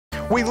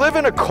We live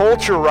in a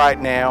culture right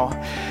now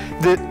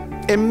that,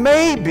 and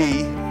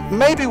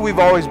maybe we've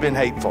always been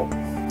hateful,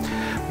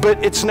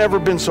 but it's never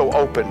been so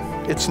open.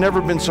 It's never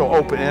been so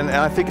open, and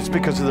I think it's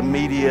because of the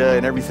media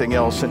and everything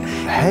else. And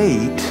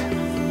hate,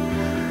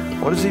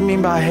 what does he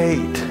mean by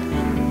hate?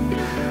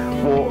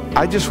 Well,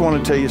 I just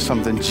want to tell you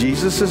something.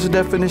 Jesus'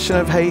 definition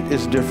of hate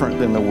is different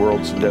than the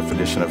world's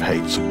definition of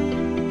hate.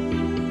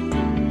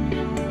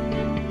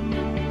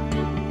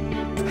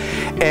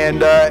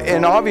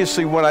 And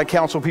obviously when I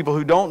counsel people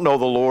who don't know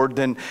the Lord,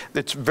 then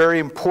it's very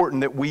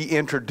important that we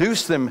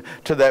introduce them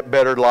to that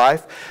better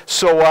life.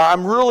 So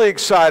I'm really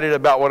excited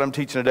about what I'm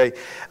teaching today.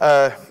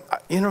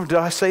 You know, do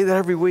I say that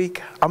every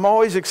week? I'm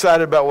always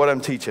excited about what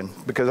I'm teaching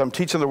because I'm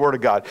teaching the Word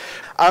of God.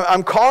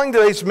 I'm calling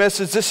today's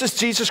message, this is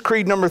Jesus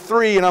Creed number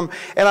 3, and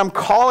I'm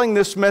calling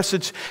this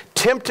message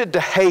Tempted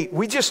to Hate.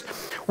 We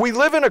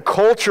live in a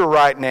culture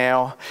right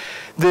now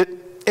that,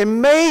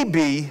 and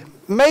maybe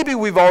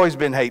we've always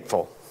been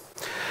hateful,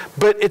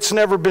 but it's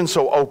never been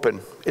so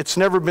open. It's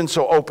never been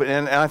so open,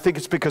 and I think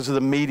it's because of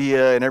the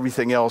media and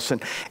everything else.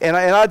 And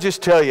I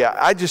just tell you,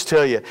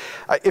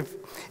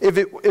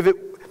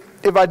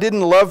 if I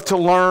didn't love to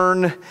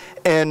learn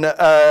and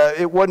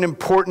it wasn't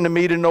important to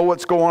me to know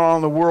what's going on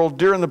in the world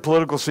during the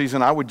political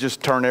season, I would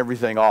just turn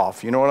everything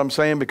off. You know what I'm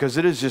saying? Because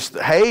it is just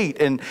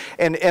hate, and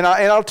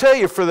I'll tell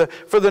you, for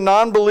the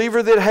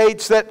non-believer that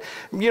hates, that,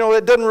 you know,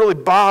 it doesn't really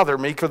bother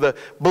me. For the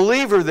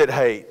believer that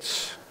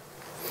hates,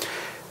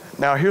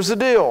 now here's the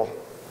deal.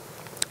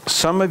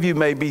 Some of you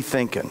may be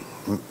thinking,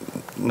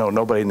 no,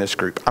 nobody in this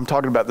group. I'm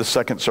talking about the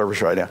second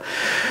service right now.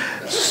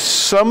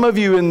 Some of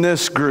you in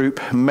this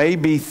group may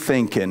be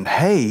thinking,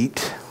 hate?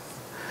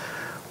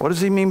 What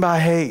does he mean by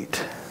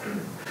hate?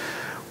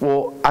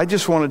 Well, I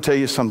just want to tell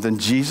you something.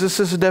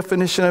 Jesus'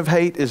 definition of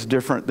hate is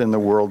different than the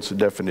world's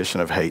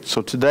definition of hate.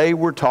 So today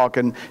we're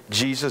talking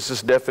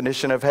Jesus'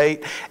 definition of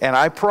hate, and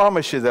I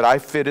promise you that I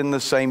fit in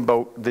the same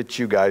boat that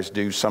you guys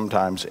do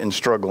sometimes in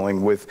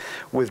struggling with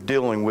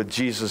dealing with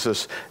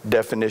Jesus'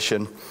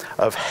 definition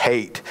of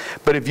hate.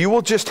 But if you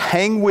will just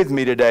hang with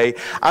me today,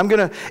 I'm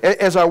going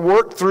to, as I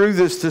work through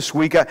this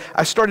week,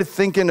 I started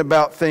thinking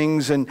about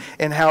things and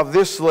how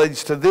this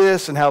leads to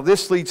this and how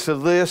this leads to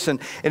this. And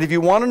if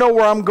you want to know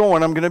where I'm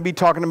going to be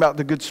talking about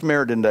the Good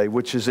Samaritan Day,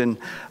 which is in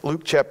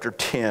Luke chapter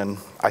 10,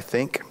 I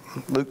think.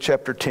 Luke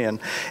chapter 10.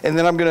 And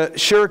then I'm going to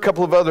share a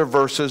couple of other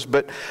verses,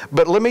 but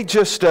let me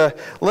just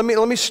let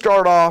me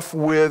start off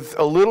with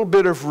a little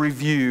bit of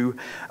review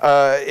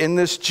in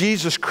this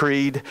Jesus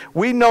Creed.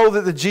 We know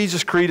that the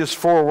Jesus Creed is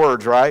 4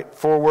 words, right?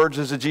 4 words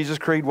is the Jesus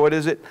Creed. What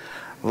is it?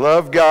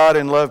 Love God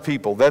and love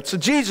people. That's the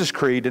Jesus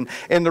Creed.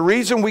 And the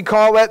reason we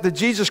call that the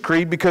Jesus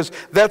Creed, because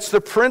that's the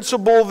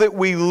principle that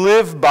we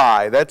live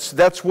by.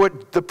 That's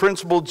what the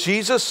principle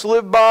Jesus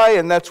lived by,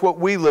 and that's what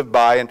we live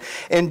by.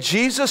 And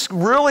Jesus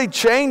really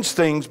changed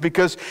things,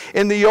 because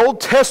in the Old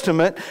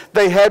Testament,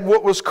 they had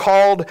what was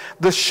called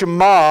the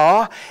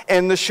Shema.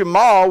 And the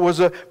Shema was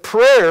a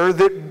prayer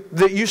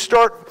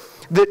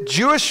that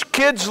Jewish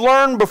kids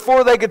learned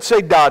before they could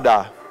say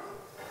Dada.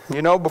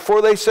 You know,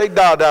 before they say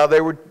Dada,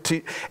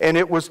 and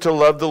it was to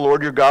love the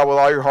Lord your God with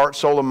all your heart,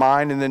 soul, and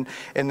mind, and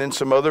then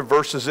some other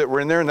verses that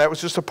were in there, and that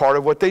was just a part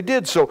of what they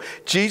did. So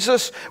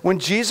when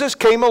Jesus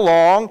came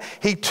along,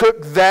 he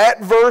took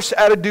that verse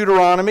out of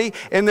Deuteronomy,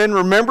 and then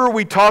remember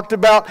we talked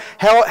about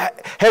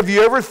have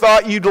you ever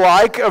thought you'd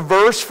like a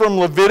verse from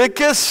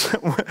Leviticus?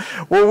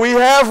 Well, we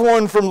have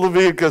one from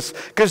Leviticus,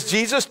 because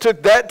Jesus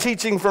took that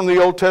teaching from the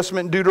Old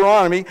Testament in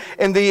Deuteronomy,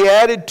 and he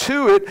added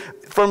to it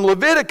from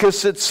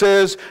Leviticus. It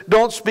says,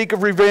 don't speak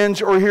of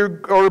revenge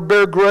or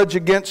bear grudge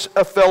against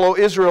a fellow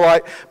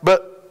Israelite,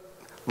 but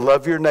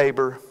love your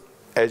neighbor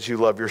as you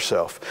love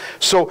yourself.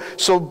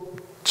 So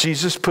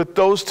Jesus put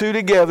those two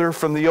together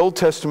from the Old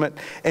Testament,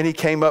 and he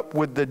came up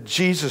with the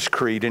Jesus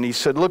Creed. And he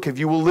said, look, if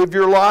you will live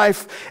your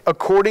life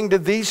according to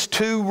these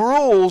 2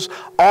 rules,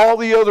 all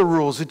the other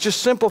rules, it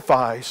just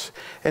simplifies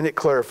and it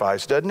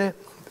clarifies, doesn't it?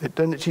 It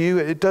doesn't it to you?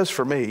 It does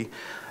for me.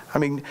 I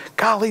mean,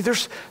 golly,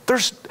 there's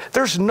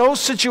no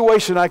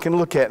situation I can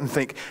look at and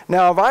think,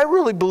 now if I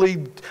really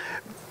believed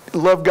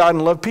love God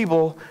and love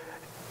people,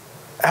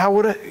 how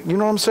would you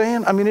know what I'm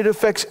saying? I mean, it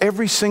affects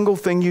every single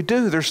thing you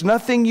do. There's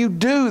nothing you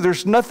do,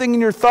 there's nothing in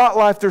your thought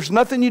life, there's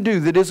nothing you do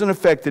that isn't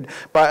affected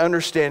by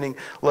understanding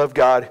love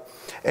God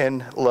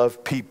and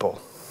love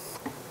people.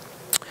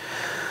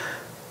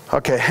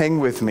 Okay,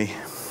 hang with me.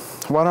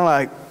 Why don't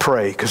I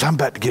pray? Because I'm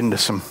about to get into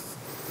some...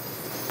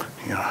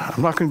 You know,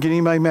 I'm not going to get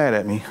anybody mad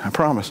at me, I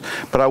promise.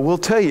 But I will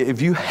tell you,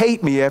 if you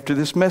hate me after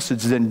this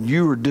message, then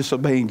you are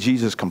disobeying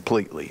Jesus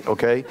completely,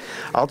 okay?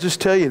 I'll just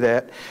tell you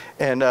that.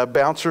 And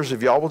bouncers,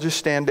 if y'all will just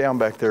stand down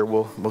back there,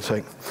 we'll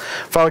take.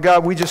 Father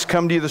God, we just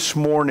come to you this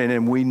morning,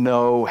 and we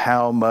know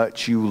how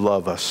much you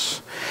love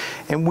us.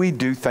 And we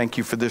do thank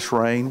you for this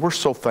rain. We're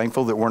so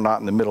thankful that we're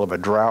not in the middle of a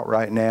drought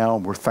right now.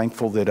 We're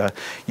thankful that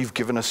you've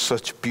given us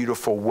such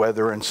beautiful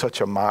weather and such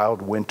a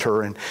mild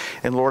winter. And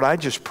Lord, I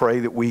just pray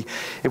that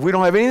if we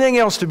don't have anything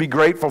else to be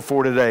grateful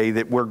for today,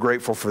 that we're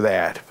grateful for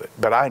that.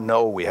 But I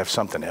know we have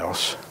something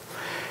else.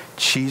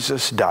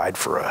 Jesus died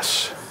for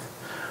us.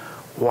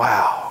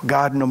 wow,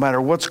 God, no matter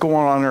what's going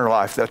on in our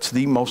life, that's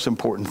the most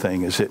important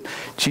thing, is that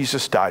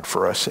Jesus died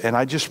for us. And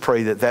I just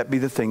pray that that be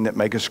the thing that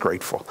makes us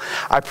grateful.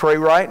 I pray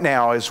right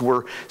now, as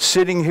we're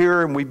sitting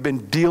here and we've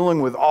been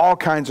dealing with all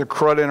kinds of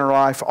crud in our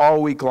life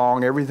all week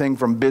long, everything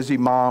from busy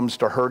moms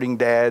to hurting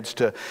dads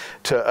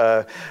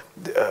to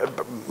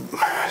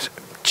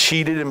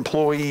cheated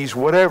employees,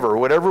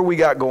 whatever we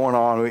got going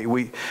on,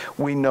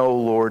 we know,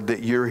 Lord,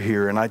 that you're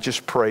here. And I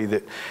just pray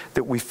that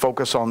we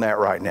focus on that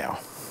right now.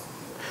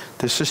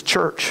 This is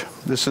church.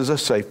 This is a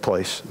safe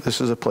place. This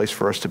is a place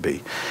for us to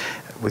be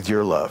with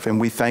your love. And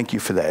we thank you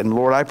for that. And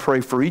Lord, I pray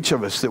for each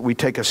of us that we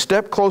take a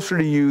step closer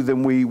to you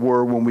than we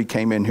were when we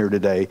came in here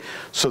today,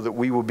 so that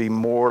we will be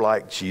more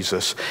like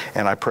Jesus.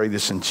 And I pray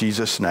this in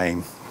Jesus'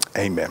 name.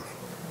 Amen.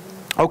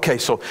 Okay,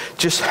 so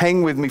just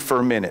hang with me for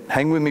a minute.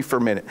 Hang with me for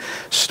a minute.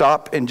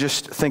 Stop and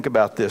just think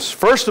about this.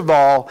 First of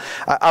all,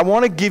 I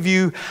want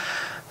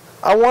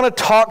to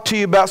talk to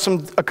you about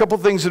a couple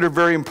things that are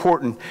very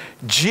important.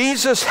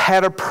 Jesus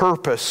had a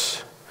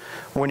purpose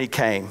when he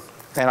came.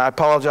 And I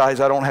apologize,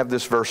 I don't have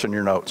this verse in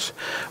your notes.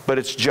 But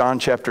it's John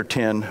chapter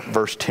 10,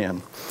 verse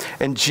 10.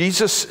 And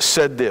Jesus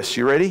said this.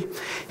 You ready?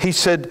 He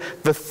said,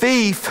 the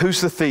thief, who's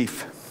the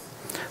thief?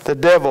 The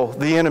devil,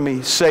 the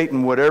enemy,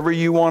 Satan, whatever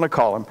you want to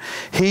call him.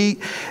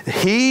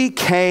 He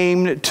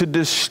came to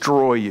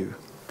destroy you.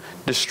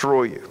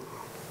 Destroy you.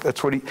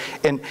 That's what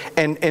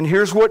and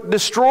here's what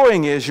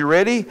destroying is. You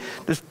ready?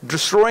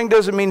 Destroying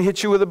doesn't mean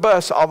hit you with a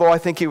bus, although I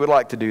think he would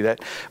like to do that.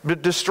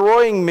 But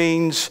destroying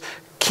means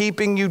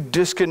keeping you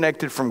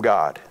disconnected from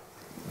God.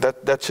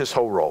 That's his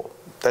whole role.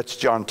 That's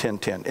John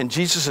 10:10. And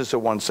Jesus is the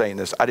one saying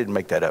this. I didn't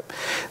make that up.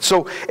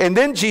 So, and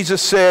then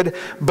Jesus said,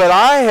 but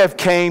I have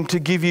came to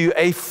give you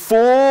a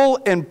full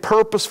and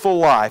purposeful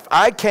life.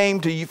 I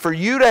came to you for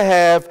you to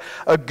have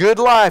a good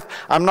life.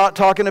 I'm not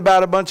talking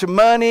about a bunch of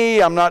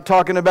money. I'm not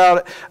talking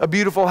about a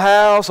beautiful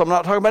house. I'm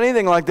not talking about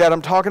anything like that.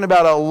 I'm talking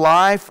about a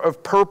life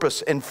of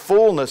purpose and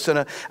fullness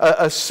and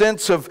a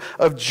sense of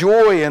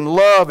joy and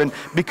love. And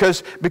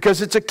because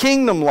it's a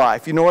kingdom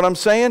life. You know what I'm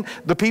saying?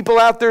 The people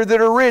out there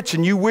that are rich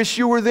and you wish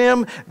you were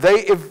them,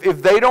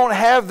 if they don't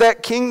have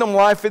that kingdom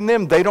life in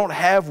them, they don't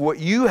have what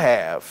you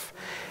have.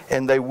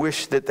 And they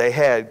wish that they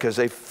had, because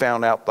they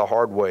found out the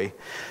hard way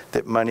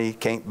that money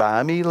can't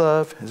buy me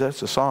love.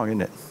 That's a song,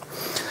 isn't it?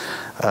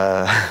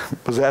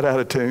 Was that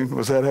out of tune?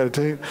 Was that out of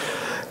tune?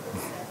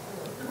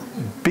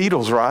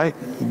 Beatles, right?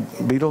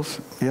 Beatles?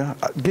 Yeah.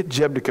 Get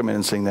Jeb to come in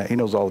and sing that. He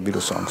knows all the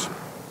Beatles songs.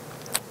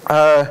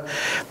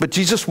 But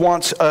Jesus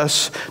wants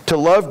us to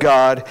love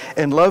God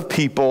and love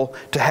people,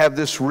 to have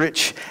this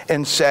rich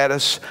and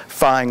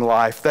satisfying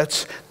life.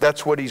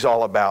 That's what he's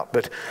all about.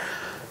 But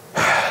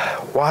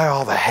why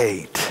all the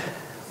hate?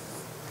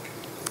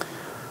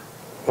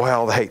 Why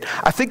all the hate?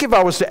 I think if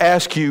I was to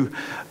ask you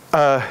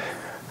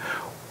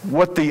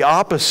what the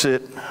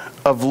opposite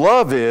of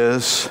love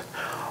is,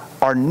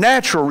 our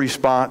natural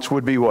response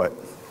would be what?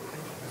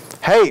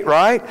 Hate,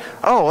 right?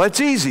 Oh,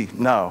 that's easy.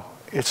 No.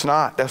 It's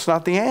not. That's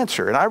not the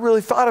answer. And I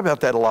really thought about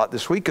that a lot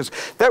this week, because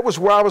that was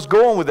where I was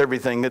going with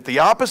everything, that the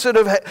opposite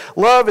of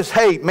love is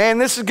hate. Man,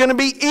 this is going to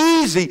be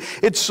easy.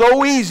 It's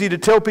so easy to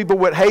tell people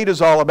what hate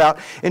is all about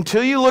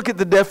until you look at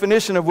the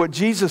definition of what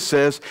Jesus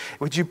says.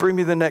 Would you bring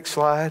me the next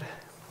slide?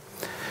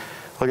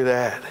 Look at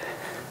that.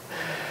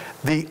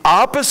 The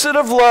opposite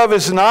of love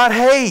is not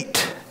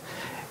hate.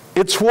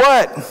 It's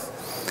what?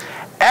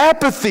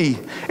 Apathy.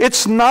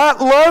 It's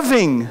not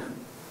loving.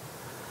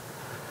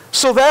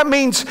 So that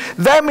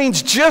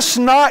means just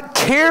not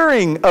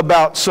caring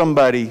about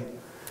somebody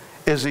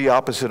is the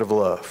opposite of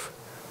love.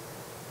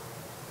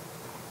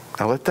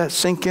 Now let that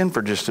sink in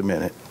for just a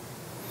minute,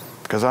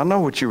 because I know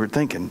what you were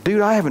thinking.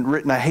 Dude, I haven't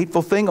written a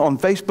hateful thing on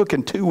Facebook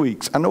in 2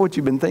 weeks. I know what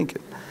you've been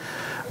thinking.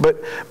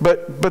 But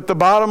the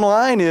bottom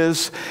line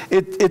is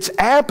it's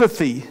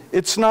apathy.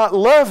 It's not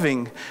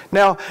loving.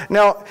 Now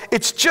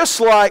it's just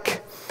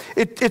like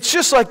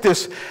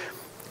this.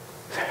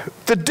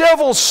 The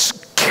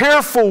devil's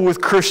careful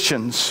with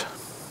Christians.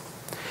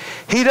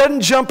 He doesn't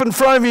jump in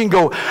front of you and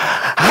go,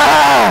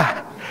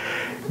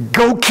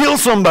 go kill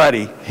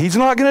somebody. He's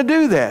not going to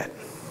do that.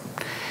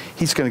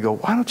 He's going to go,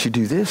 why don't you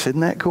do this?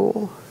 Isn't that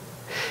cool?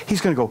 He's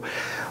going to go,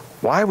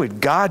 why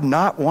would God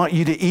not want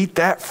you to eat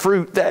that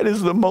fruit? That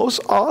is the most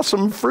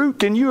awesome fruit.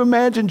 Can you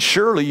imagine?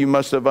 Surely you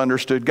must have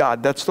understood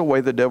God. That's the way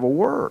the devil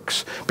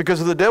works. Because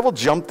if the devil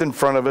jumped in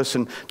front of us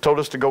and told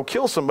us to go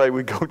kill somebody,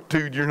 we'd go,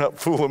 dude, you're not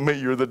fooling me.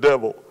 You're the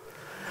devil.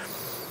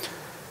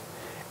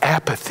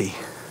 Apathy.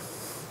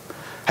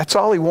 That's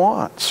all he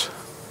wants.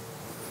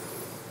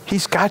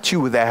 He's got you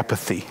with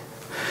apathy.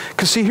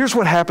 Because see, here's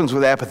what happens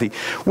with apathy.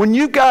 When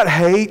you got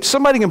hate,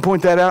 somebody can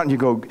point that out and you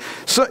go,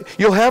 so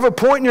you'll have a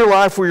point in your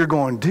life where you're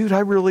going, dude, I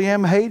really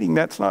am hating.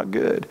 That's not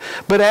good.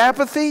 But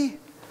apathy,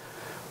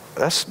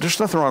 there's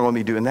nothing wrong with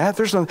me doing that.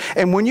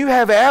 And when you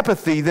have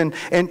apathy,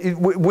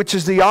 which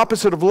is the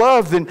opposite of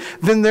love,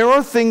 then there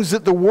are things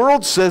that the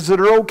world says that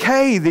are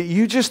okay, that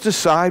you just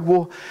decide,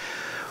 well,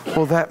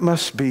 that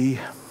must be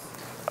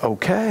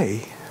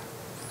okay.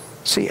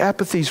 See,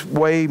 apathy's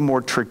way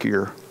more tricky.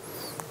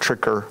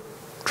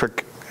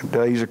 Did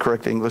I use a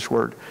correct English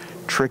word?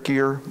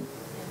 Trickier.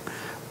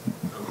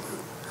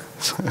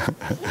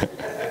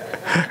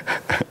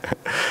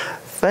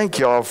 Thank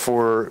y'all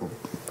for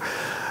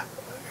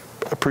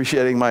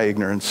appreciating my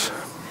ignorance.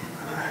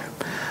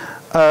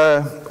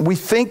 We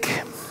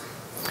think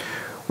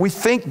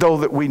though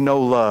that we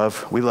know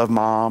love. We love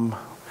mom.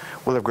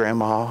 We love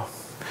grandma.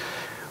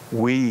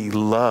 We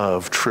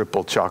love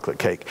triple chocolate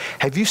cake.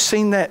 Have you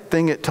seen that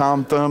thing at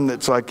Tom Thumb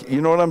that's like,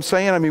 you know what I'm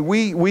saying? I mean,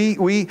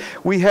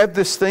 we have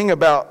this thing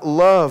about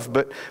love,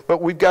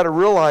 but we've got to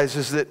realize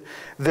is that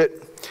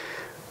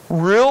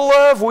real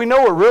love, we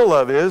know what real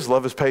love is.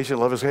 Love is patient,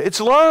 love is,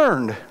 it's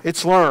learned.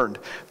 It's learned.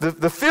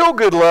 The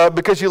feel-good love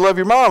because you love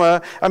your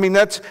mama, I mean,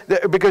 that's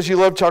because you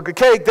love chocolate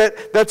cake,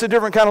 that's a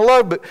different kind of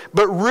love.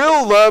 But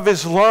real love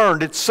is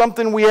learned. It's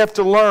something we have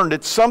to learn.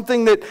 It's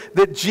something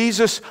that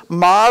Jesus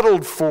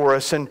modeled for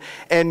us.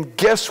 And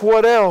guess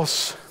what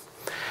else?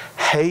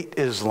 Hate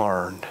is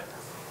learned.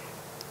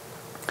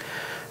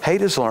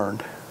 Hate is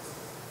learned.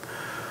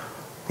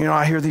 You know,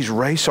 I hear these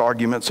race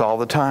arguments all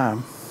the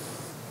time.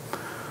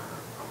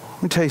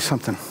 Let me tell you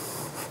something.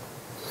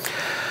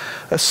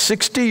 A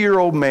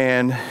 60-year-old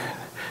man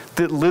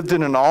that lived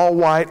in an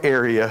all-white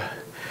area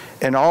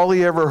and all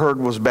he ever heard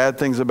was bad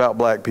things about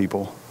black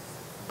people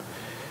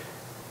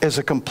is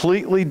a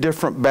completely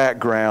different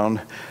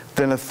background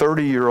than a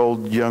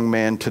 30-year-old young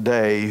man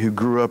today who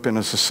grew up in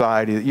a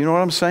society. You know what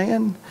I'm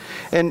saying?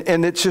 And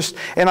it's just,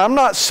 and I'm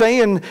not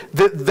saying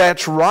that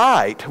that's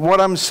right.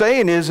 What I'm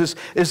saying is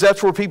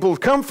that's where people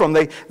have come from.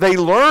 They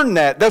learn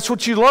that. That's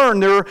what you learn.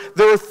 There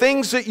are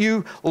things that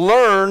you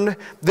learn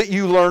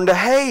to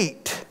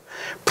hate.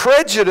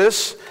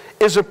 Prejudice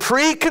is a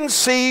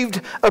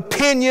preconceived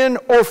opinion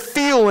or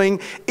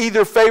feeling,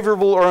 either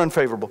favorable or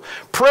unfavorable.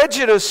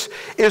 Prejudice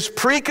is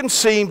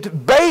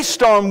preconceived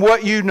based on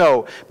what you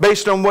know,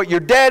 based on what your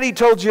daddy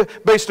told you,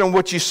 based on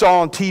what you saw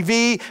on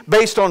TV,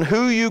 based on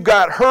who you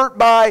got hurt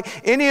by,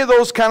 any of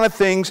those kind of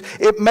things.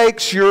 It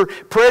makes your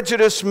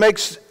prejudice,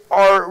 makes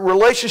our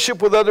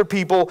relationship with other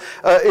people,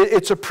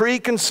 it's a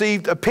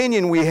preconceived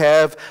opinion we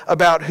have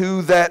about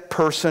who that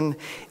person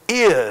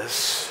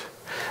is.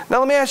 Now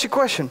let me ask you a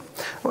question.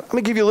 Let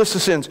me give you a list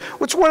of sins.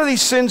 Which one of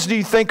these sins do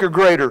you think are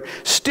greater?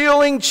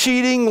 Stealing,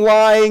 cheating,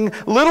 lying,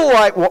 little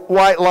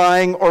white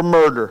lying, or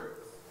murder?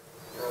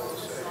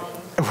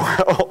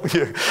 Well,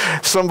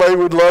 somebody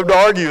would love to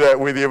argue that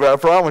with you, but I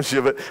promise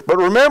you. But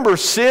remember,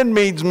 sin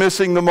means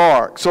missing the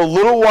mark. So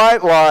little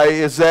white lie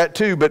is that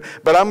too. But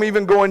I'm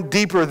even going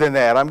deeper than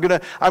that. I'm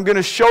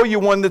gonna show you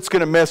one that's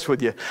gonna mess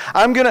with you.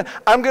 I'm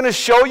gonna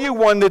show you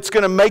one that's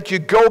gonna make you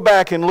go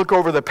back and look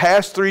over the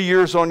past 3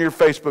 years on your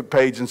Facebook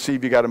page and see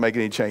if you got to make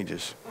any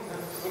changes.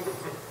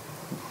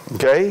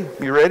 Okay,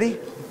 you ready?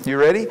 You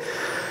ready?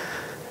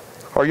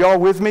 Are y'all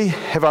with me?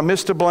 Have I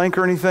missed a blank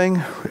or anything?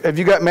 Have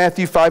you got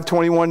Matthew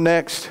 5:21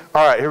 next?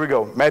 All right, here we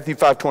go. Matthew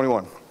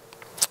 5:21.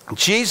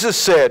 Jesus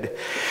said,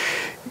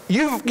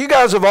 you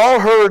guys have all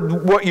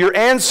heard what your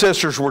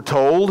ancestors were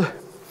told.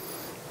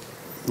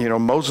 You know,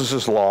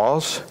 Moses'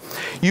 laws.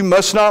 You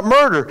must not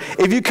murder.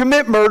 If you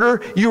commit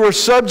murder, you are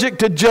subject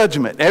to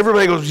judgment.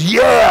 Everybody goes,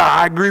 yeah,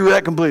 I agree with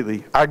that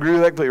completely. I agree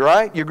with that completely,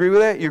 right? You agree with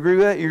that? You agree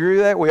with that? You agree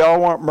with that? We all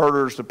want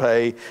murderers to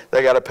pay.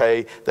 They got to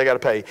pay. They got to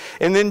pay.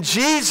 And then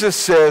Jesus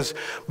says,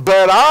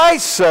 but I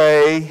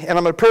say, and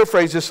I'm going to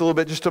paraphrase this a little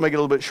bit just to make it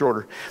a little bit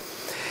shorter.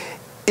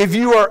 If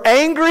you are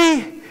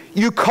angry,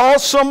 you call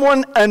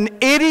someone an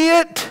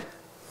idiot.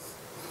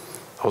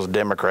 Those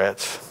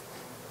Democrats.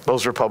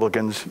 Those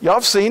Republicans. Y'all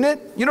have seen it.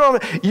 You know,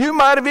 you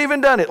might have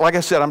even done it. Like I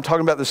said, I'm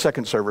talking about the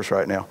second service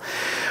right now.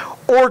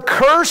 Or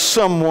curse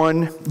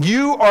someone,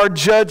 you are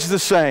judged the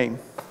same.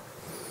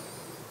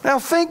 Now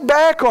think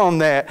back on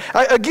that.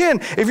 Again,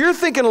 if you're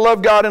thinking to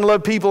love God and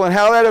love people and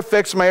how that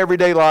affects my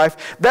everyday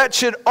life, that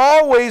should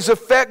always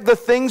affect the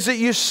things that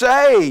you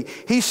say.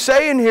 He's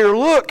saying here,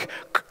 look,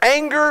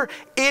 anger,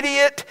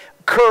 idiot,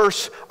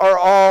 curse are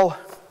all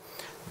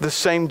the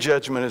same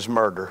judgment as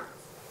murder.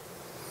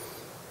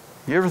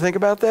 You ever think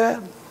about that?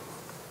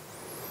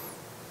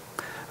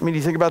 I mean, do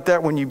you think about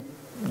that when you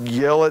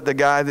yell at the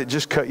guy that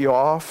just cut you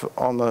off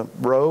on the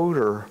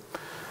road,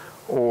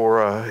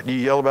 or do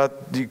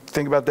you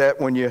think about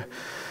that when you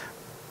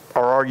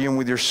are arguing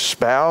with your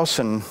spouse?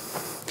 And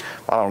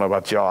I don't know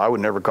about y'all. I would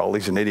never call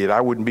Lisa an idiot.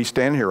 I wouldn't be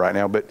standing here right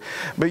now. But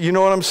you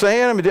know what I'm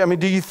saying? I mean,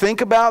 do you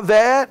think about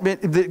that?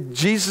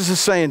 Jesus is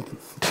saying,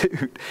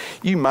 dude,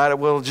 you might have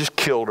well just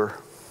killed her.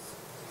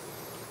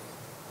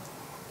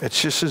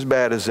 It's just as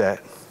bad as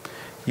that.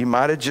 You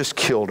might have just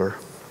killed her.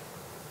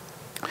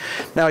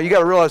 Now, you got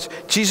to realize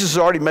Jesus is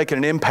already making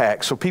an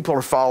impact, so people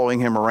are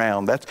following him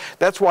around.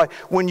 That's why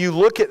when you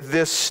look at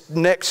this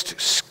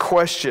next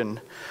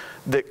question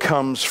that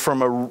comes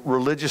from a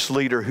religious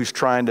leader who's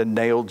trying to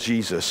nail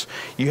Jesus,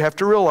 you have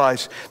to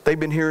realize they've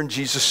been hearing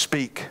Jesus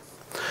speak.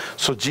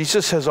 So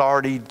Jesus has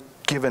already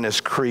given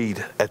his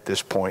creed at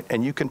this point,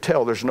 and you can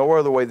tell there's no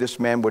other way this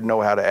man would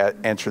know how to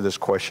answer this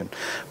question.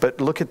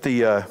 But look at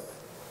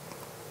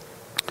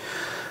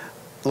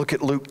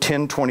Luke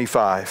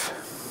 10:25.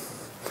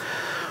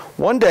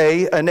 One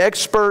day, an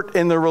expert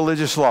in the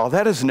religious law,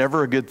 that is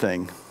never a good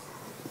thing.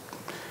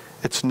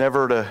 It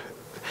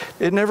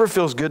never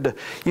feels good to,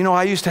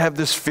 I used to have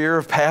this fear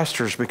of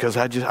pastors because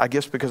I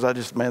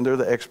guess man, they're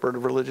the expert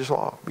of religious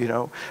law,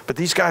 But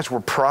these guys were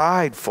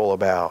prideful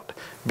about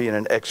being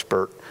an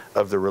expert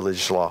of the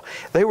religious law.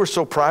 They were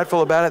so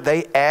prideful about it,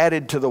 they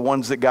added to the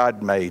ones that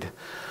God made.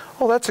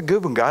 Oh, that's a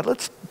good one, God.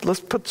 Let's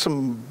put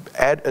some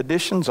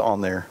additions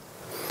on there.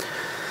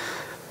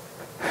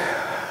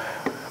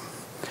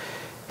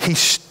 He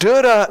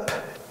stood up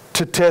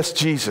to test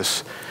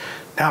Jesus.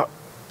 Now,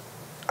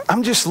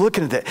 I'm just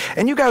looking at that.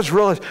 And you guys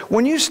realize,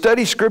 when you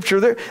study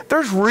Scripture,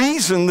 there's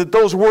reason that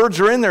those words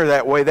are in there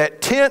that way,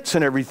 that tense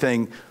and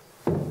everything.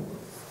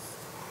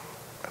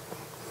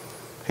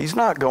 He's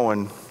not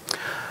going,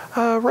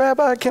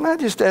 Rabbi, can I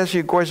just ask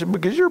you a question?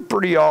 Because you're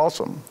pretty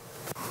awesome.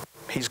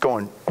 He's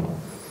going,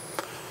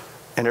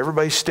 and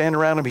everybody's standing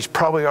around him. He's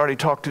probably already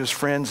talked to his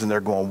friends, and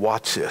they're going,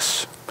 watch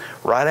this.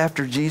 Right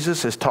after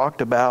Jesus has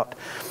talked about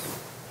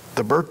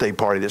the birthday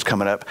party that's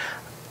coming up,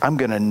 I'm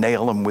going to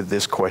nail him with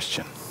this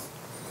question.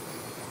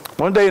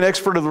 One day, an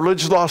expert of the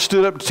religious law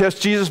stood up to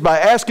test Jesus by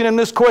asking him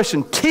this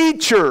question: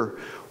 Teacher,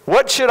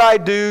 what should I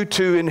do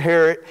to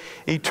inherit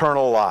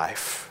eternal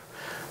life?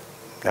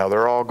 Now,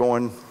 they're all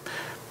going,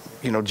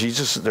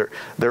 Jesus,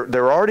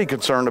 they're already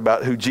concerned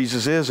about who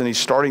Jesus is, and he's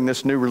starting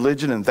this new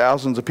religion, and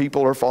thousands of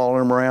people are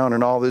following him around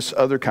and all this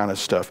other kind of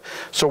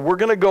stuff. So we're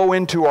going to go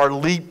into our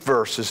leap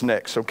verses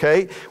next,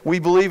 okay? We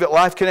believe at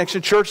Life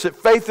Connection Church that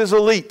faith is a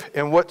leap,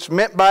 and what's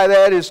meant by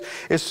that is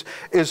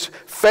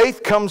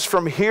faith comes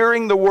from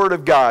hearing the Word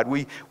of God.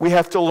 We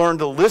have to learn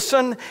to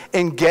listen,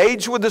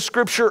 engage with the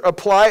Scripture,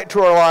 apply it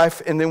to our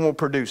life, and then we'll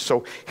produce.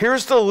 So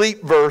here's the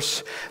leap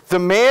verse. The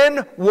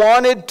man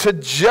wanted to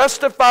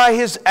justify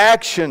his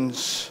actions.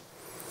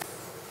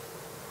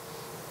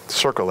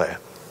 Circle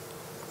that.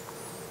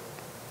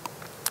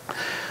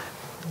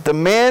 The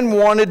man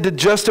wanted to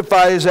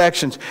justify his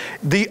actions.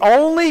 The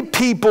only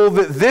people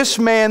that this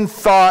man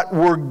thought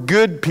were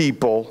good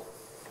people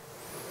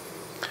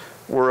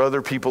were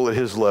other people at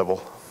his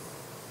level.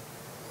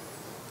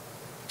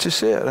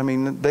 Just it. I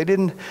mean,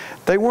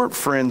 they weren't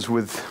friends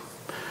with,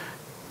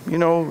 they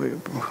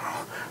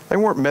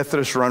weren't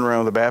Methodists running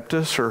around with the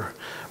Baptists or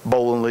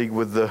bowling league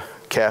with the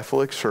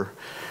Catholics, or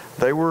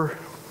they were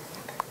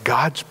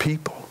God's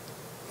people,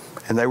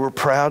 and they were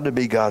proud to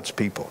be God's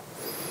people.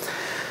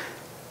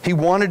 He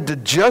wanted to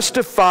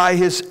justify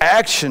his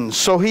actions,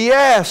 so he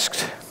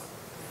asked,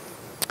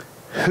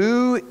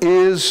 who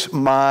is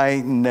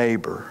my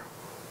neighbor?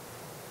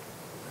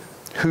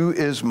 Who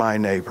is my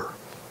neighbor?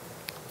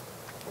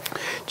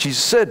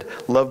 Jesus said,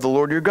 love the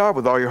Lord your God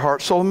with all your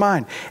heart, soul, and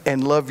mind,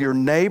 and love your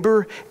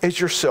neighbor as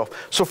yourself.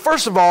 So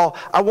first of all,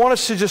 I want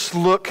us to just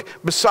look,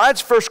 besides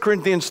 1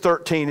 Corinthians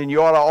 13, and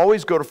you ought to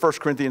always go to 1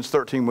 Corinthians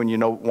 13 when you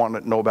want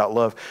to know about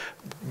love.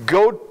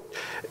 Go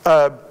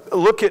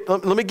look at,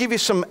 let me give you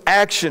some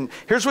action.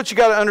 Here's what you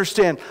got to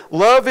understand.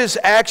 Love is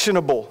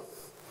actionable.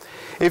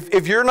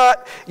 If you're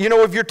not,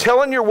 if you're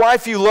telling your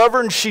wife you love her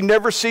and she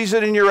never sees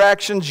it in your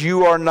actions,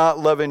 you are not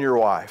loving your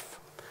wife,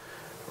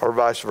 or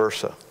vice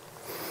versa.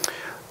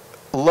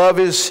 Love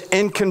is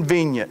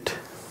inconvenient.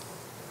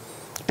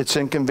 It's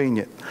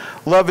inconvenient.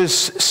 Love is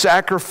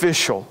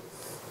sacrificial.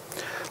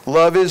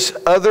 Love is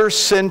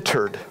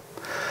other-centered.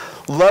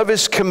 Love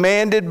is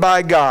commanded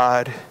by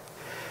God.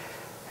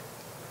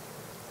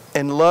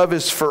 And love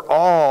is for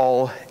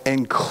all,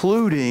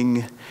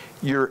 including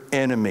your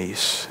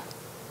enemies.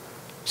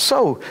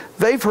 So,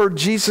 they've heard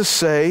Jesus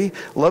say,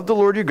 love the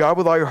Lord your God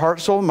with all your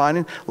heart, soul, and mind,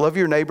 and love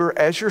your neighbor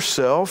as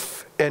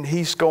yourself. And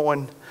he's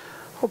going,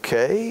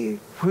 okay,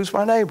 who's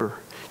my neighbor?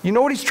 You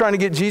know what he's trying to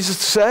get Jesus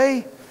to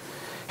say?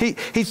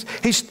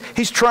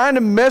 He's trying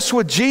to mess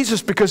with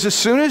Jesus, because as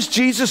soon as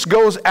Jesus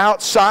goes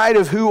outside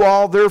of who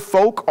all their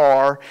folk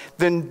are,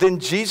 then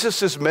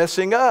Jesus is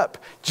messing up.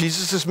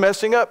 Jesus is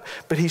messing up.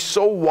 But he's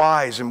so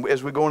wise, and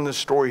as we go into the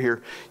story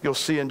here, you'll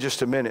see in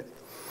just a minute.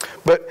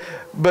 But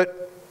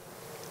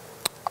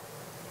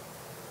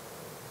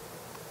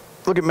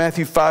look at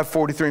Matthew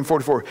 5:43 and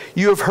 44.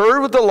 You have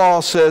heard what the law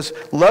says,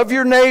 love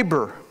your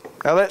neighbor.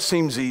 Now that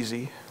seems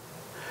easy.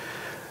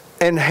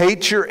 And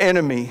hate your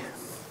enemy.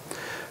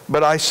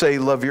 But I say,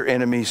 love your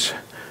enemies.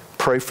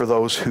 Pray for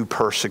those who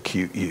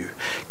persecute you.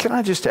 Can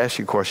I just ask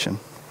you a question?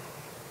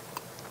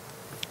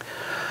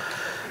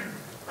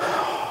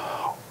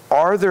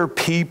 Are there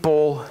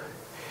people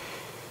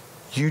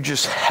you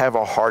just have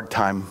a hard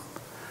time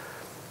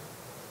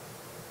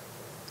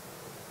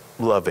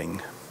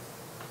loving?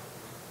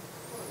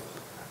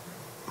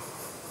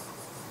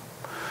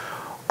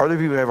 Are there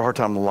people who have a hard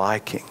time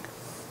liking?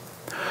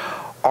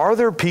 Are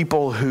there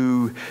people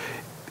who,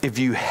 if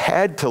you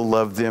had to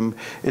love them,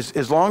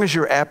 as long as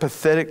you're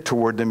apathetic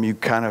toward them, you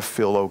kind of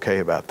feel okay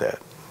about that?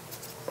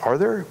 Are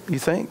there, you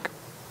think?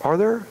 Are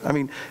there? I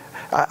mean,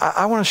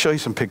 I want to show you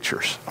some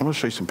pictures. I want to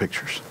show you some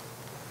pictures.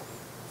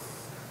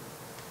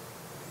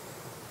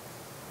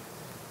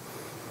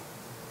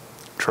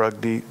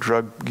 Drug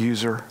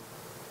user,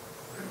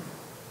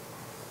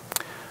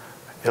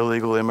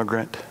 illegal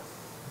immigrant,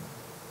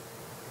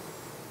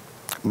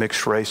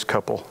 mixed race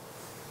couple.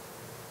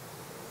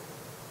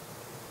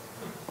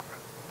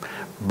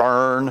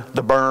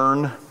 The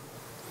Burn.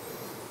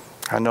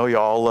 I know you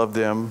all love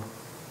them.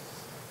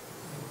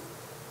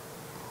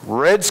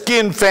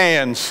 Redskin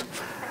fans.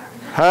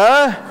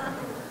 Huh?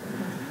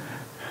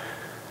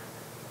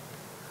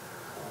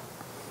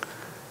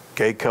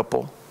 Gay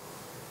couple.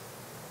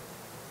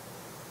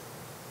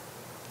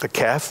 The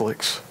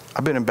Catholics.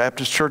 I've been in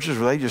Baptist churches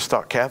where they just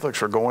thought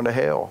Catholics were going to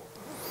hell.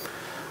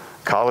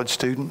 College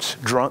students,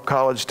 drunk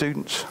college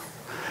students,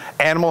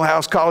 Animal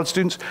House college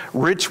students,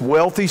 rich,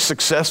 wealthy,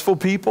 successful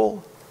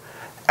people,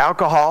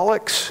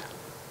 alcoholics.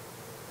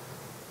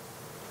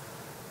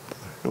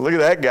 Look at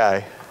that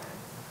guy.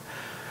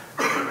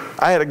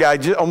 I had a guy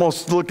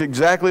almost looked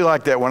exactly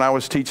like that when I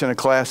was teaching a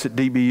class at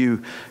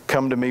DBU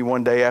come to me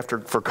one day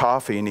for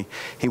coffee, and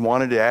he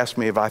wanted to ask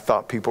me if I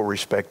thought people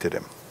respected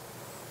him.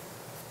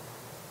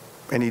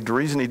 And the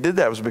reason he did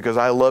that was because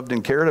I loved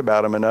and cared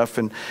about him enough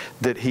and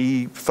that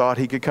he thought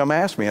he could come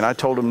ask me. And I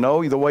told him,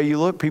 no, the way you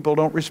look, people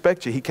don't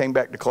respect you. He came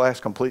back to class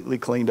completely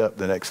cleaned up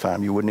the next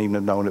time. You wouldn't even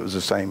have known it was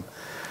the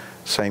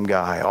same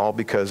guy, all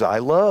because I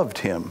loved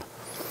him.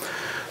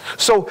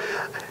 So,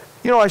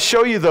 I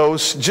show you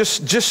those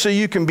just so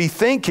you can be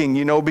thinking,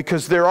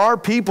 because there are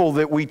people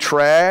that we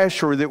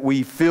trash or that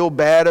we feel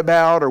bad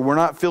about or we're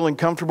not feeling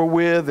comfortable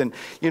with. And,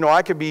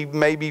 I could be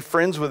maybe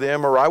friends with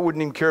them, or I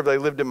wouldn't even care if they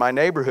lived in my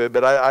neighborhood,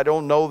 but I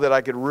don't know that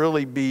I could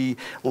really be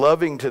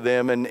loving to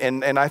them.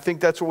 And I think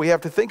that's what we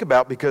have to think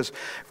about, because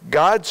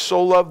God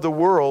so loved the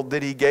world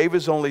that he gave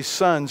his only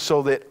son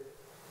so that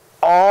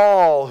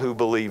all who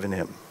believe in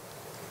him.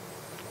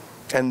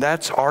 And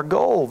that's our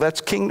goal.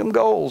 That's kingdom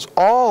goals.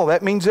 All.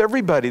 That means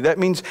everybody. That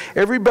means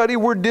everybody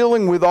we're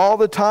dealing with all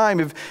the time.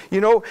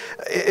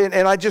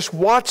 And I just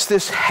watch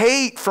this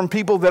hate from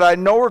people that I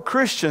know are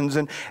Christians.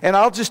 And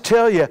I'll just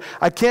tell you,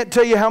 I can't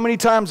tell you how many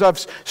times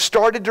I've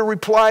started to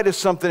reply to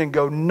something and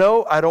go,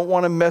 no, I don't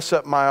want to mess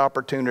up my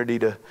opportunity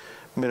to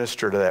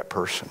minister to that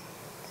person.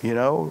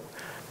 Oh,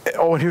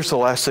 and here's the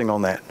last thing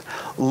on that.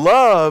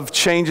 Love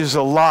changes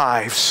the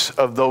lives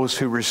of those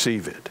who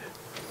receive it.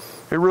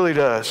 It really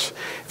does.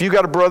 If you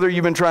got a brother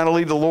you've been trying to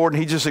lead the Lord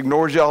and he just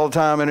ignores you all the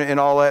time and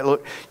all that,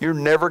 look, you're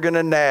never going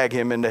to nag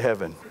him into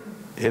heaven.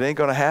 It ain't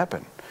going to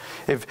happen.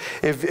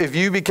 If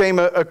you became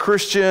a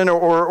Christian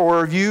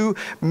or if you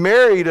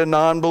married a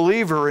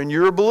non-believer and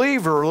you're a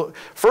believer,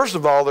 first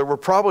of all, there were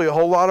probably a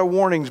whole lot of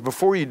warnings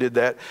before you did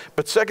that.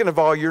 But second of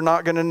all, you're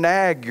not going to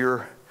nag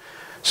your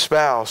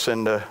spouse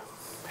into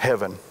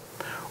heaven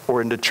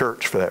or into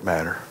church for that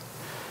matter.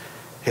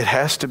 It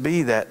has to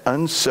be that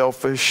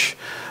unselfish,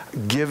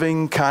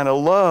 giving kind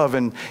of love.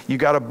 And you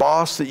got a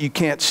boss that you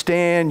can't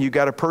stand. You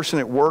got a person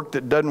at work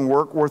that doesn't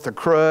work worth a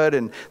crud,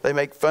 and they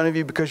make fun of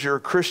you because you're a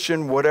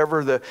Christian,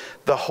 whatever.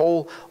 The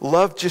whole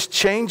love just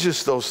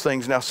changes those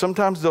things. Now,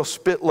 sometimes they'll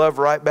spit love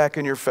right back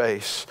in your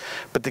face.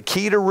 But the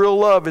key to real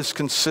love is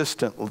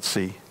consistent. Let's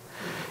see.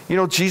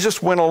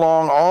 Jesus went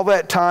along all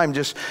that time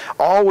just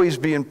always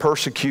being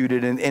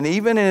persecuted. And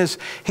even as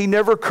he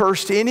never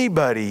cursed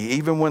anybody,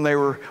 even when they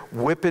were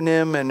whipping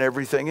him and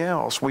everything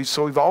else.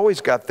 So we've always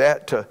got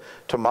that to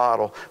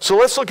model. So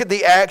let's look at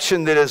the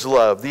action that is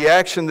love. The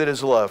action that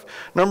is love.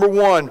 Number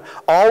one,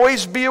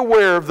 always be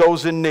aware of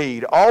those in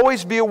need.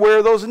 Always be aware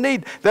of those in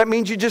need. That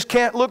means you just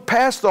can't look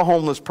past the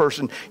homeless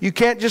person. You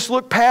can't just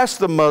look past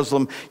the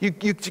Muslim. You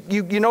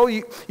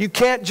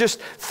can't just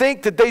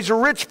think that there's a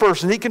rich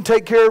person. He can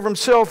take care of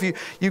himself.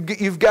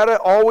 You've got to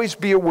always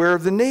be aware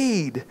of the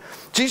need.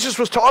 Jesus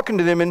was talking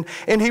to them,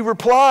 and he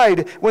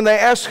replied when they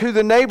asked who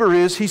the neighbor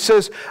is. He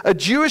says, a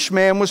Jewish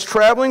man was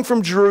traveling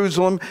from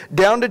Jerusalem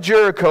down to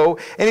Jericho,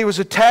 and he was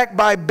attacked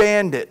by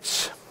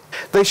bandits.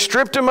 They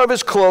stripped him of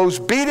his clothes,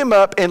 beat him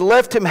up, and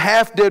left him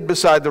half dead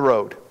beside the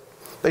road.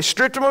 They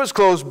stripped him of his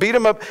clothes, beat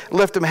him up, and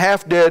left him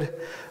half dead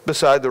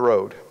beside the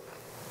road.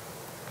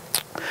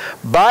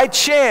 By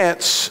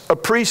chance, a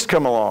priest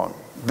come along.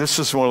 This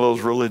is one of those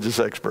religious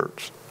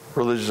experts.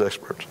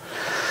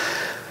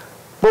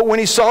 But when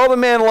he saw the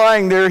man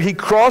lying there, he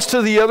crossed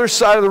to the other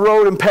side of the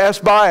road and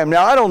passed by him.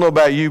 Now, I don't know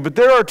about you, but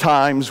there are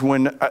times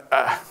when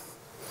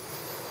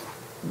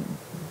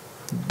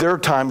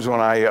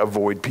I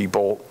avoid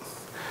people.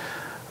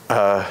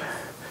 But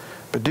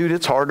dude,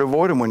 it's hard to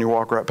avoid them when you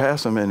walk right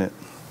past them, isn't it?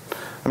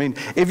 I mean,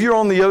 if you're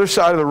on the other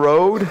side of the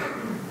road,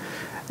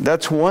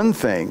 that's one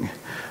thing.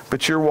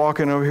 But you're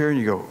walking over here and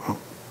you go,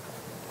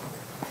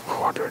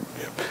 oh, I don't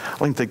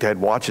even think they had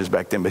watches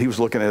back then, but he was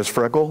looking at his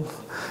freckle.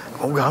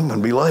 Oh, God, I'm going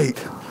to be late,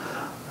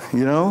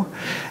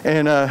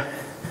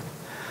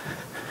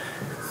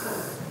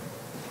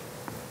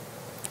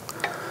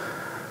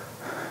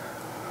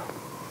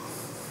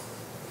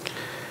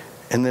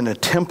 And then a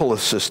temple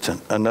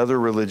assistant, another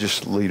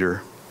religious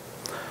leader,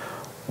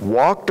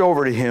 walked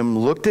over to him,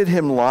 looked at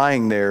him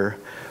lying there,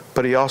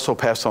 but he also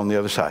passed on the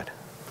other side.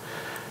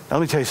 Now,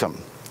 let me tell you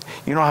something.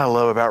 You know what I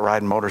love about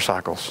riding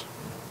motorcycles?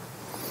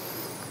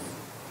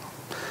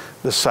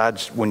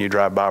 Besides when you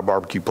drive by a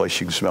barbecue place,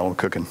 you can smell them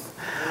cooking.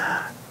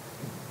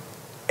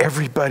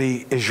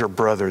 Everybody is your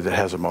brother that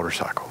has a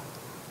motorcycle.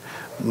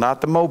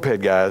 Not the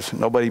moped guys.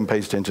 Nobody even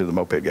pays attention to the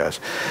moped guys.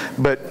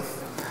 But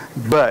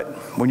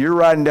when you're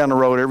riding down the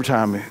road, every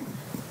time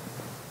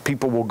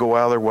people will go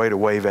out of their way to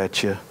wave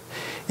at you.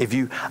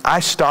 I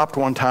stopped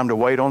one time to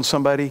wait on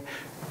somebody.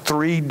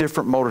 3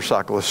 different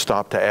motorcyclists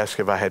stopped to ask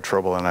if I had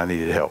trouble and I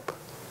needed help.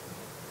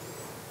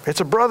 It's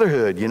a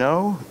brotherhood, you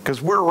know,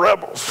 because we're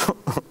rebels.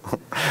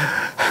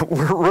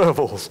 We're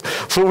rebels.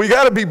 So we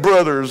got to be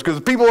brothers,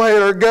 because people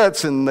hate our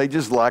guts and they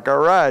just like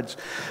our rides.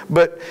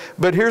 But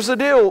here's the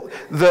deal.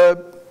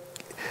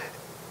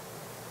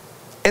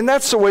 And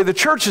that's the way the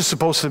church is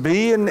supposed to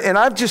be. And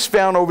I've just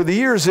found over the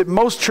years that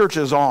most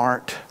churches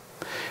aren't.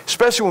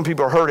 Especially when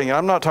people are hurting. And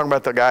I'm not talking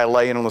about the guy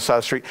laying on the side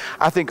of the street.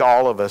 I think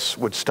all of us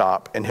would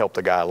stop and help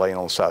the guy laying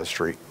on the side of the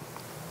street.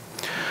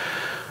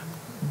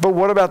 But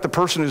what about the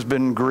person who's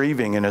been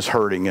grieving and is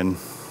hurting? And,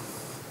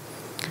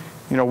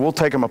 you know, we'll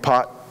take them a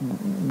pot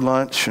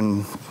lunch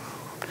and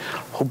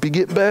hope you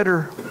get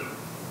better.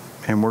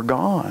 And we're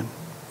gone.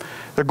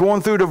 They're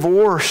going through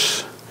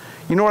divorce.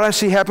 You know what I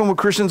see happen with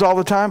Christians all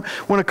the time?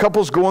 When a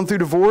couple's going through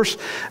divorce,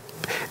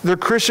 their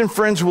Christian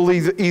friends will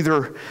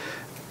either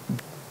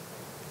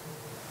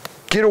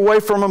get away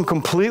from them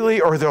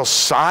completely or they'll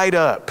side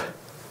up.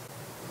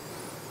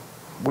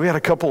 We had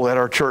a couple at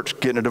our church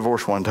getting a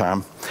divorce one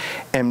time,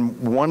 and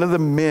one of the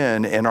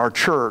men in our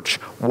church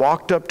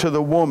walked up to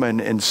the woman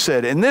and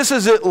said, and this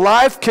is at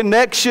Life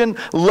Connection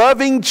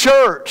Loving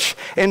Church,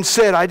 and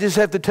said, I just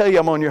have to tell you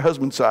I'm on your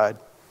husband's side.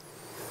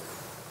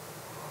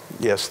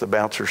 Yes, the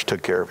bouncers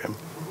took care of him.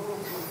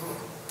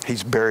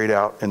 He's buried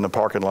out in the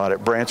parking lot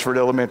at Bransford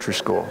Elementary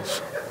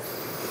Schools.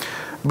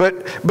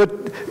 But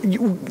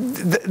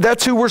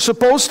that's who we're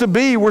supposed to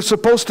be. We're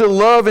supposed to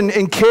love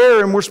and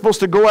care, and we're supposed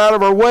to go out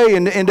of our way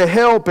and to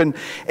help and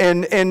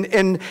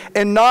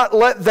not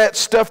let that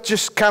stuff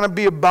just kind of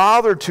be a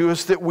bother to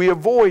us that we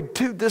avoid.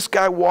 Dude, this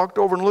guy walked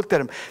over and looked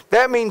at him.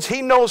 That means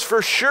he knows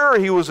for sure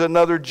he was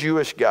another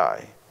Jewish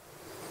guy,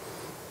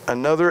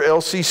 another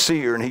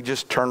LCCer, and he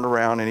just turned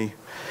around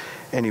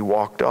and he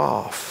walked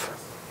off.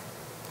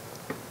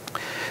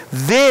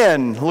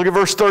 Then, look at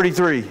verse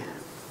 33.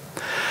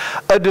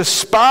 A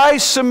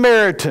despised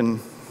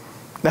Samaritan.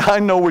 Now I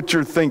know what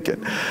you're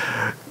thinking.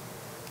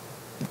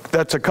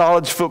 That's a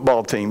college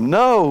football team.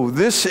 No,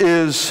 the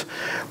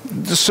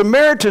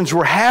Samaritans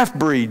were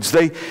half-breeds.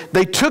 They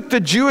took the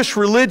Jewish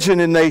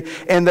religion and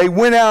they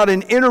went out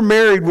and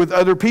intermarried with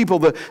other people.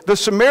 The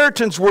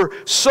Samaritans were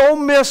so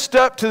messed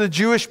up to the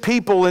Jewish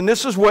people, and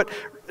this is what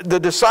the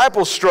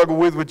disciples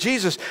struggled with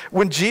Jesus.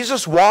 When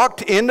Jesus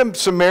walked into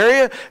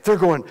Samaria, they're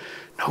going,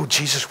 no,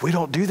 Jesus, we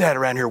don't do that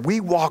around here. We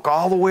walk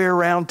all the way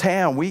around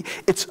town.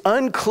 It's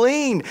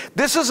unclean.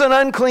 This is an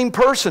unclean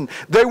person.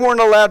 They weren't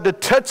allowed to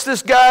touch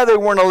this guy. They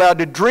weren't allowed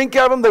to drink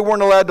of him. They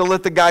weren't allowed to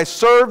let the guy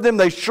serve them.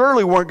 They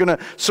surely weren't going to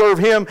serve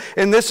him.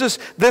 And this is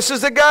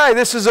the guy.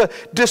 This is a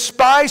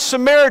despised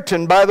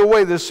Samaritan. By the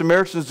way, the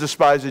Samaritans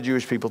despised the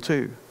Jewish people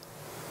too.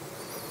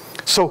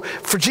 So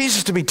for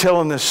Jesus to be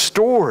telling this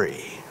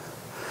story,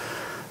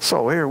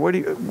 so here,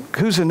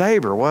 who's a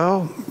neighbor?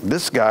 Well,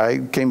 this guy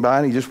came by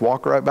and he just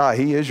walked right by.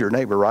 He is your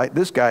neighbor, right?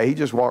 This guy, he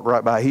just walked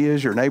right by. He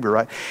is your neighbor,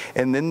 right?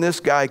 And then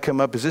this guy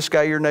come up. Is this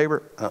guy your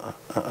neighbor?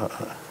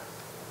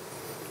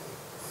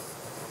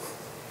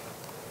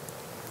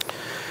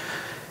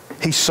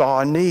 He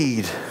saw a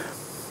need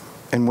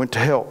and went to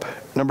help.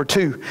 Number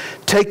 2,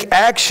 take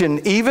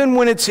action even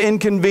when it's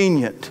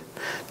inconvenient.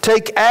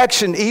 Take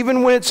action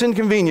even when it's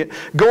inconvenient.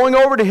 Going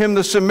over to him,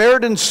 the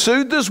Samaritan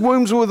soothed his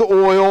wounds with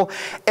oil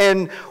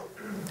and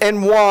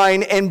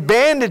wine and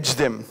bandaged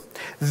them.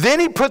 Then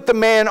he put the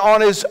man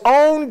on his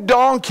own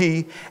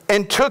donkey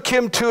and took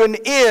him to an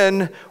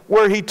inn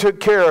where he took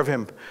care of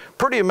him.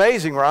 Pretty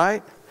amazing,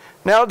 right?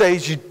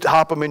 Nowadays, you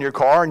hop them in your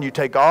car and you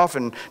take off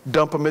and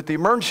dump them at the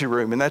emergency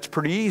room, and that's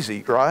pretty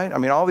easy, right? I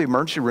mean, all the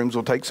emergency rooms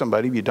will take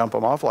somebody if you dump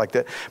them off like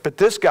that. But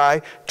this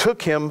guy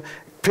took him,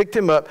 picked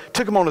him up,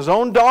 took him on his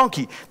own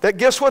donkey.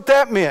 Guess what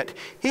that meant?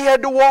 He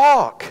had to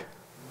walk.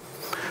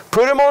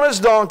 Put him on his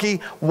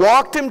donkey,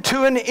 walked him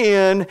to an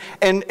inn,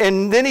 and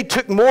then he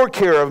took more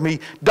care of him.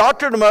 He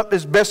doctored him up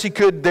as best he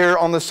could there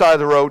on the side of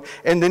the road,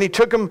 and then he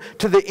took him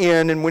to the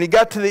inn. And when he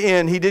got to the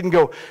inn, he didn't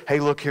go, hey,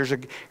 look, here's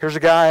a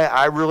guy,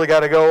 I really got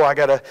to go. I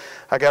got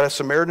a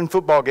Samaritan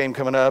football game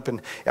coming up,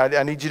 and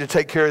I need you to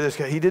take care of this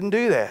guy. He didn't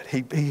do that.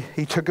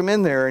 He took him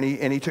in there,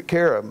 and he took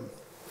care of him.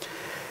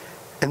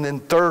 And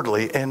then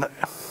thirdly, and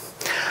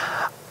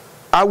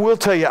I will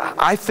tell you,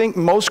 I think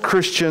most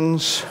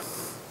Christians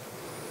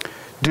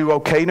do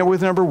okay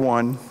with number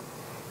 1.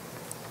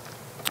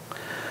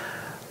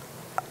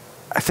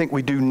 I think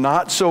we do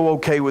not so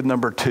okay with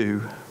number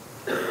 2.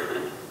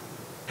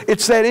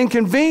 It's that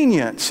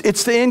inconvenience.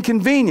 It's the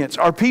inconvenience.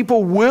 Are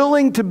people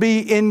willing to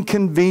be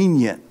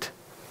inconvenient?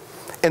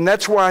 And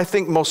that's where I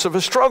think most of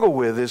us struggle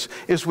with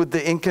is with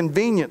the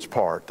inconvenience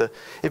part.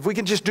 If we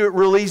can just do it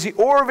real easy,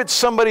 or if it's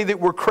somebody that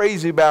we're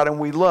crazy about and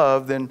we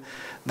love, then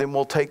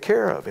we'll take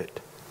care of it.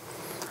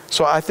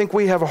 So I think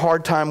we have a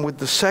hard time with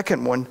the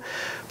second one,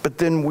 but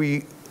then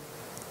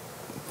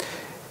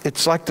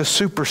it's like the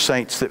super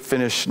saints that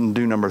finish and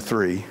do number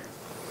 3.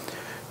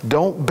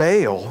 Don't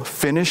bail.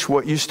 Finish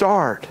what you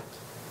start.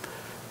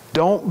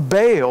 Don't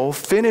bail.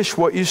 Finish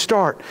what you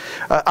start.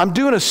 I'm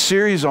doing a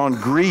series on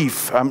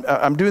grief.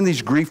 I'm doing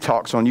these grief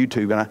talks on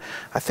YouTube, and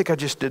I think I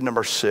just did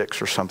number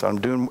 6 or something.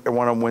 I'm doing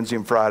one on Wednesday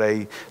and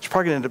Friday. It's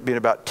probably going to end up being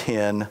about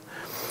 10.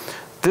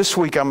 This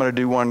week I'm going to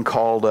do one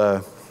called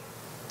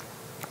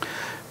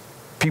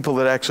people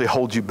that actually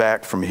hold you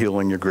back from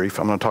healing your grief.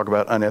 I'm going to talk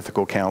about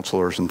unethical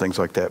counselors and things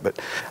like that. But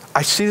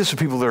I see this with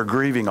people that are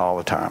grieving all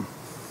the time.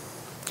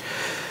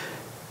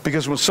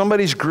 Because when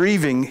somebody's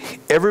grieving,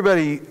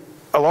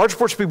 a large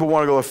portion of people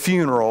want to go to a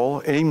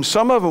funeral, and even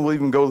some of them will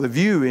even go to the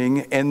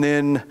viewing, and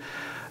then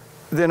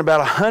about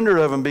 100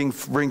 of them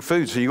bring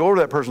food. So you go over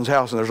to that person's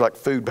house, and there's like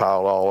food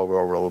piled all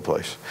over the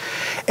place.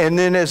 And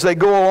then as they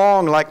go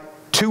along, like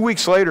 2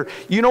 weeks later,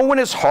 you know when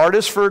it's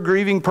hardest for a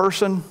grieving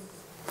person?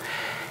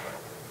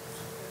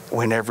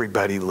 When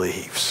everybody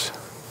leaves.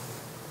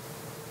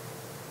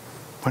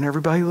 When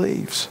everybody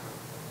leaves.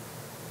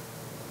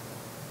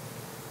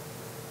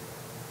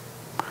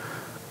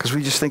 Because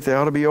we just think they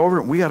ought to be over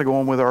it. We got to go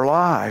on with our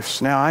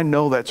lives. Now, I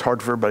know that's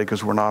hard for everybody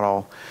because we're not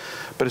all,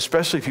 but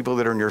especially people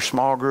that are in your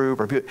small group.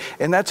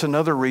 And that's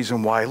another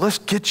reason why. Let's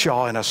get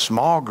y'all in a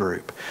small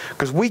group.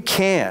 Because we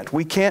can't.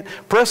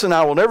 Press and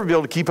I will never be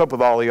able to keep up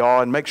with all of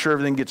y'all and make sure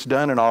everything gets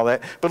done and all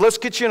that. But let's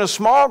get you in a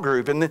small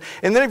group. And then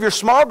if your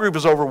small group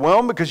is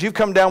overwhelmed because you've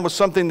come down with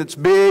something that's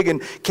big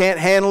and can't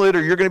handle it,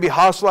 or you're going to be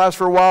hospitalized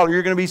for a while, or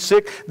you're going to be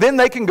sick, then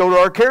they can go to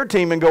our care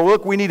team and go,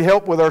 look, we need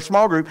help with our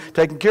small group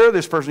taking care of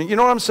this person. You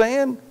know what I'm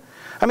saying?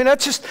 I mean,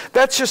 that's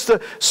just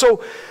the,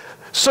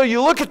 so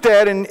you look at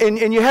that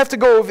and you have to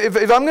go, if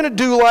I'm going to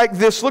do like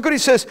this, look what he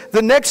says.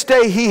 The next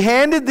day he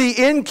handed the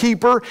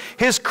innkeeper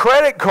his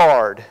credit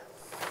card,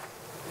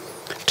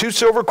 2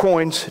 silver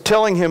coins,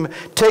 telling him,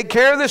 take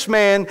care of this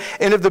man,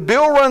 and if the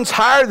bill runs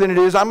higher than it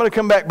is, I'm going to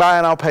come back by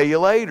and I'll pay you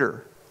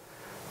later.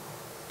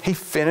 He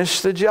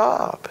finished the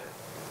job.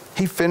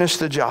 He finished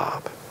the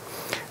job.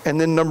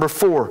 And then number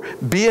 4,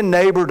 be a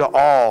neighbor to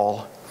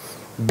all.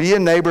 Be a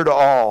neighbor to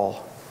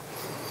all.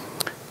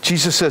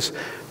 Jesus says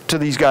to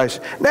these guys,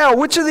 now,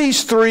 which of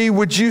these 3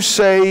 would you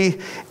say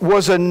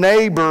was a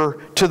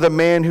neighbor to the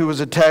man who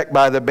was attacked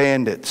by the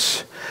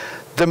bandits?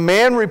 The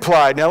man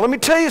replied, now let me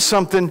tell you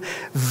something.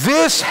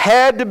 This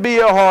had to be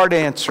a hard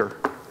answer.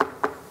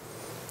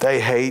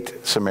 They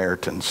hate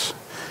Samaritans.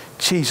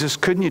 Jesus,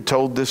 couldn't you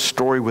told this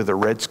story with a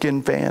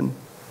Redskin fan?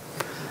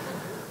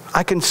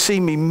 I can see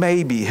me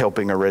maybe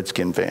helping a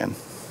Redskin fan.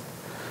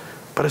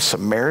 But a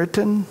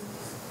Samaritan?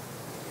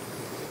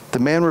 The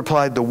man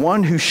replied, the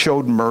one who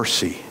showed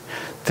mercy.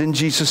 Then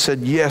Jesus said,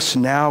 yes,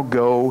 now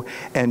go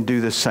and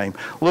do the same.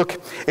 Look,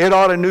 it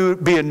ought to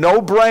be a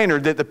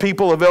no-brainer that the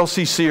people of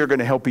LCC are going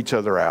to help each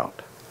other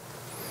out.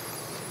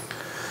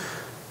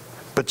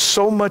 But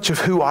so much of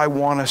who I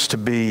want us to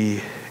be,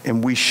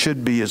 and we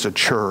should be as a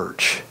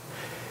church,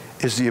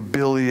 is the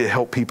ability to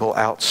help people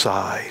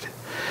outside.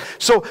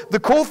 So the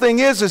cool thing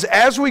is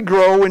as we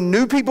grow and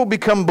new people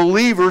become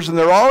believers and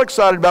they're all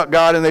excited about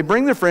God and they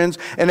bring their friends,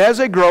 and as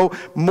they grow,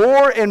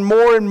 more and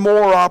more and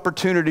more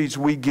opportunities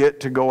we get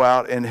to go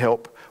out and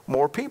help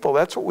more people.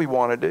 That's what we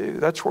want to do.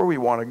 That's where we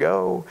want to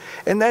go.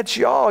 And that's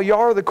y'all. Y'all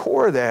are the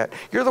core of that.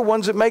 You're the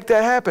ones that make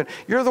that happen.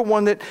 You're the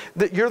one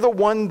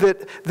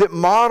that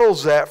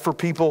models that for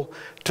people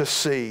to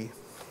see.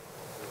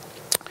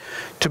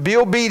 To be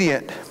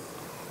obedient.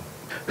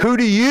 Who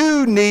do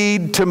you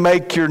need to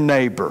make your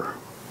neighbor?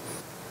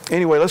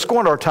 Anyway, let's go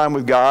into our time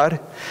with God.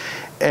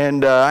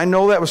 And I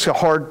know that was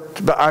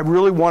hard, but I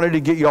really wanted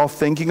to get y'all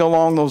thinking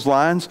along those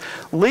lines.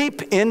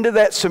 Leap into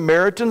that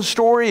Samaritan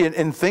story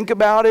and think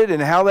about it and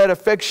how that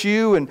affects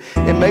you and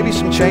maybe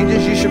some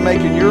changes you should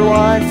make in your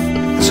life.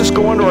 Let's just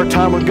go into our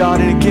time with God.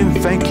 And again,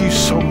 thank you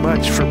so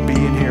much for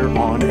being here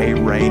on a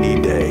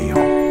rainy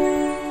day.